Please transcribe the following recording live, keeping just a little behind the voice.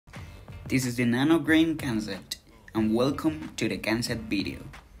This is the NanoGreen CanSat, and welcome to the CanSat video.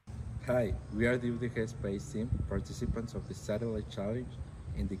 Hi, we are the UDEG space team, participants of the Satellite Challenge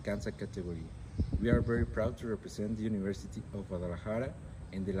in the CanSat category. We are very proud to represent the University of Guadalajara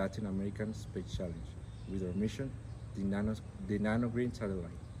in the Latin American Space Challenge with our mission, the NanoGreen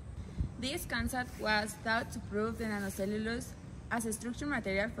Statellite. This CanSat was thought to prove the nanocellulose as a structure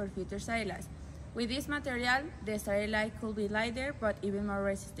material for future satellites. With this material, the satellite could be lighter but even more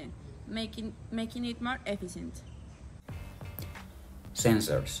resistant, making it more efficient.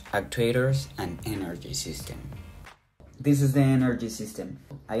 Sensors, actuators, and energy system. This is the energy system.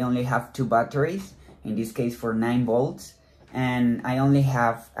 I only have 2 batteries, in this case for 9 volts, and I only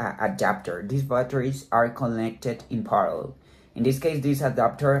have an adapter. These batteries are connected in parallel. In this case, this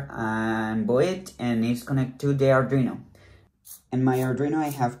adapter and buoyed and is connected to the Arduino. In my Arduino, I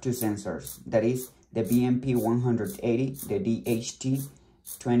have 2 sensors. That is the BMP180, the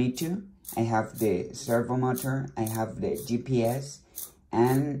DHT22. I have the servo motor, I have the GPS,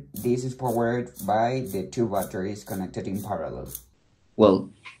 and this is powered by the 2 batteries connected in parallel. Well,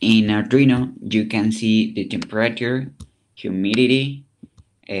 in Arduino, you can see the temperature, humidity,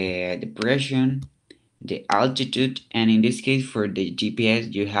 the pressure, the altitude, and in this case for the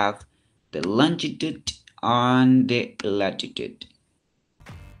GPS, you have the longitude and the latitude.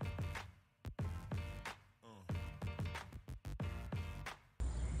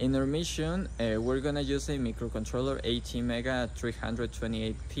 In our mission, we're gonna use a microcontroller ATmega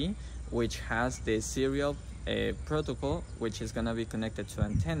 328P, which has the serial protocol, which is gonna be connected to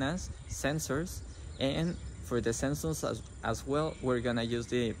antennas, sensors, and for the sensors as well, we're gonna use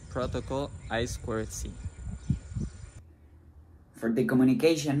the protocol I2C. For the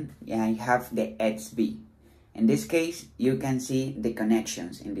communication, I have the XB. In this case, you can see the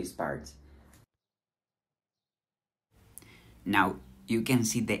connections in these parts. Now, you can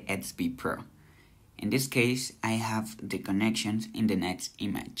see the XB Pro. In this case, I have the connections in the next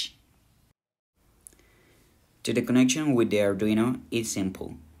image. To the connection with the Arduino is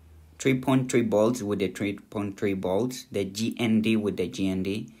simple. 3.3 volts with the 3.3 volts, the GND with the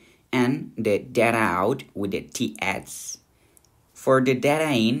GND, and the data out with the TX. For the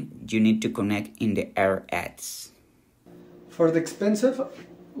data in, you need to connect in the RX. For the expensive,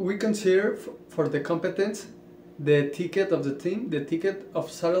 we consider for the competence the ticket of the team, the ticket of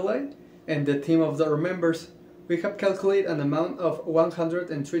satellite, and the team of our members. We have calculated an amount of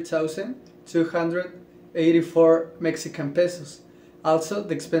 103,284 Mexican pesos. Also,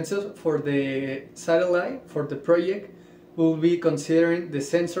 the expenses for the satellite, for the project, will be considering the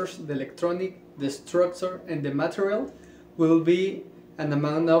sensors, the electronic, the structure, and the material will be an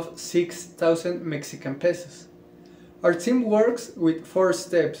amount of 6,000 Mexican pesos. Our team works with 4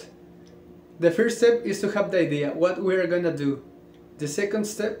 steps. The first step is to have the idea what we are gonna do. The second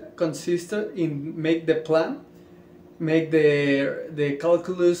step consists in make the plan, make the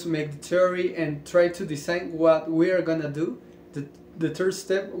calculus, make the theory, and try to design what we are gonna do. The third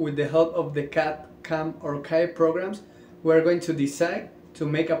step, with the help of the CAD, CAM, or KAI programs, we are going to decide to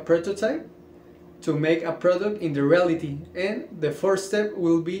make a prototype, to make a product in the reality. And the fourth step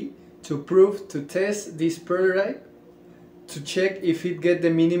will be to prove, to test this prototype, to check if it gets the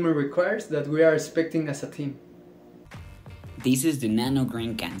minimum requires that we are expecting as a team. This is the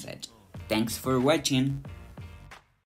NanoGreen CanSat. Thanks for watching.